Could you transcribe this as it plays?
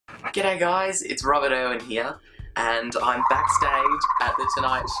G'day guys, it's Robert Irwin here, and I'm backstage at The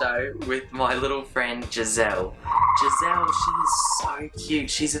Tonight Show with my little friend Giselle. Giselle, she is so cute.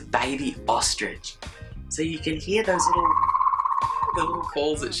 She's a baby ostrich. So you can hear those little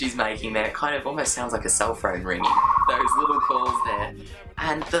calls that she's making there. It kind of almost sounds like a cell phone ringing. Those little calls there.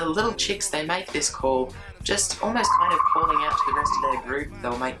 And the little chicks, they make this call just almost kind of calling out to the rest of their group.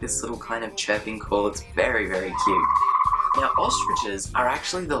 They'll make this little kind of chirping call. It's very, very cute. Now, ostriches are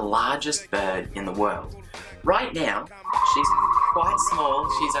actually the largest bird in the world. Right now, she's quite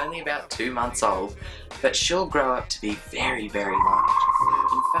small. She's only about 2 months old, but she'll grow up to be very, very large.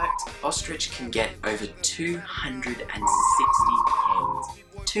 In fact, ostrich can get over 260 pounds.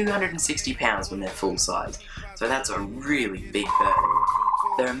 260 pounds when they're full size. So that's a really big bird.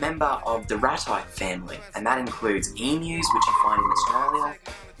 They're a member of the ratite family, and that includes emus, which you find in Australia,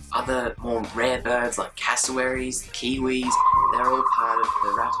 other more rare birds like cassowaries, kiwis. They're all part of the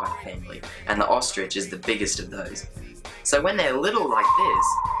ratite family, and the ostrich is the biggest of those. So when they're little like this,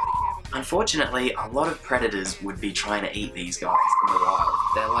 unfortunately a lot of predators would be trying to eat these guys in the wild.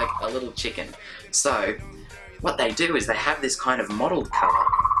 They're like a little chicken. So what they do is they have this kind of mottled colour,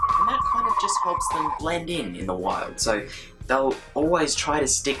 and that kind of just helps them blend in the wild. So they'll always try to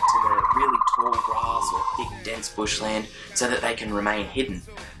stick to the really tall grass or thick dense bushland so that they can remain hidden.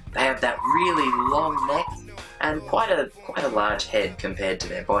 They have that really long neck and quite a large head compared to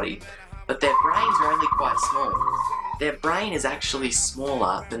their body, but their brains are only quite small. Their brain is actually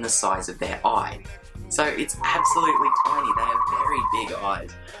smaller than the size of their eye. So it's absolutely tiny. They have very big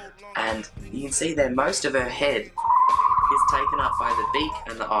eyes. And you can see there most of her head is taken up by the beak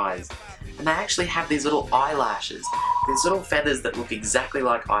and the eyes. And they actually have these little eyelashes, these little feathers that look exactly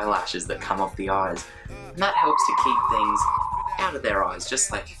like eyelashes that come off the eyes. And that helps to keep things out of their eyes,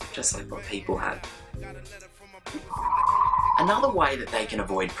 just like what people have. Another way that they can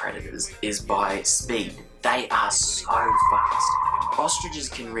avoid predators is by speed. They are so fast. Ostriches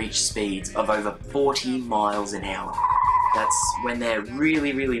can reach speeds of over 40 miles an hour. That's when they're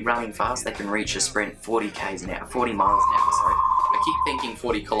really, really running fast. They can reach a sprint 40 miles an hour, sorry. I keep thinking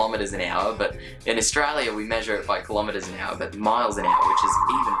 40 kilometers an hour, but in Australia we measure it by kilometers an hour, but miles an hour, which is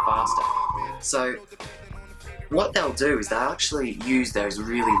even faster. So what they'll do is they'll actually use those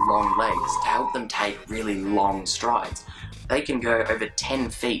really long legs to help them take really long strides. They can go over 10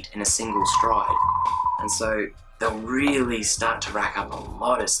 feet in a single stride, and so they'll really start to rack up a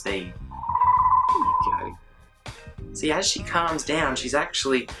lot of speed. There you go. See, as she calms down, she's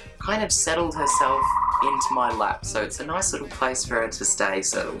actually kind of settled herself into my lap, so it's a nice little place for her to stay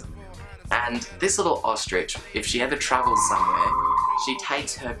settled. And this little ostrich, if she ever travels somewhere, she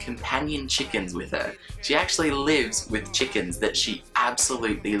takes her companion chickens with her. She actually lives with chickens that she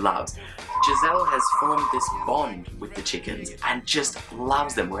absolutely loves. Giselle has formed this bond with the chickens and just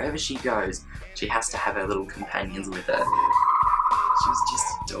loves them. Wherever she goes, she has to have her little companions with her. She's just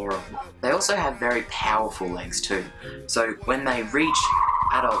adorable. They also have very powerful legs too. So when they reach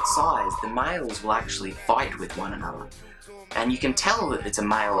adult size, the males will actually fight with one another. And you can tell that it's a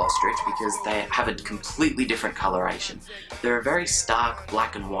male ostrich because they have a completely different coloration. They're a very stark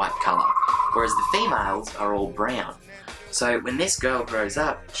black and white colour, whereas the females are all brown. So when this girl grows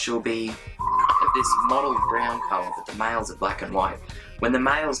up, she'll be kind of this mottled brown colour, but the males are black and white. When the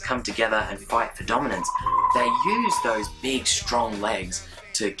males come together and fight for dominance, they use those big strong legs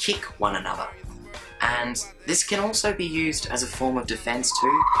to kick one another. And this can also be used as a form of defense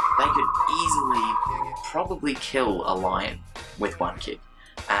too. They could easily probably kill a lion with one kick,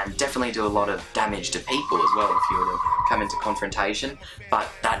 and definitely do a lot of damage to people as well if you were to come into confrontation, but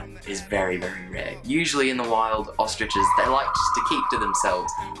that is very, very rare. Usually in the wild, ostriches, they like just to keep to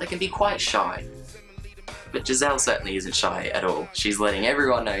themselves. They can be quite shy, but Giselle certainly isn't shy at all. She's letting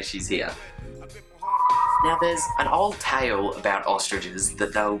everyone know she's here. Now there's an old tale about ostriches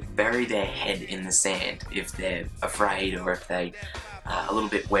that they'll bury their head in the sand if they're afraid or if they are a little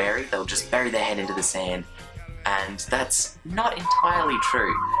bit wary. They'll just bury their head into the sand, and that's not entirely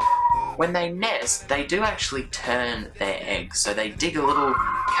true. When they nest, they do actually turn their eggs. So they dig a little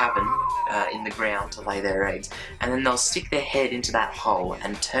cabin in the ground to lay their eggs, and then they'll stick their head into that hole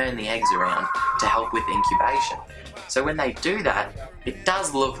and turn the eggs around to help with incubation. So when they do that, it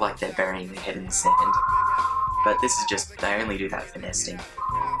does look like they're burying their head in the sand, but this is just, they only do that for nesting.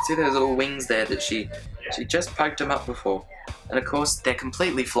 See those little wings there that she just poked them up before? And of course, they're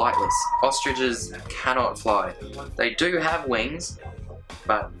completely flightless. Ostriches cannot fly. They do have wings,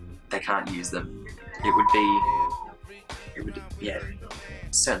 but they can't use them. Yeah,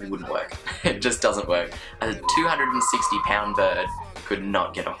 it certainly wouldn't work. It just doesn't work. A 260-pound bird could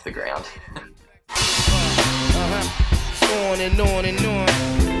not get off the ground. On and on and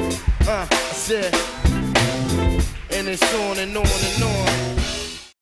on. Yeah. And it's on and on and on.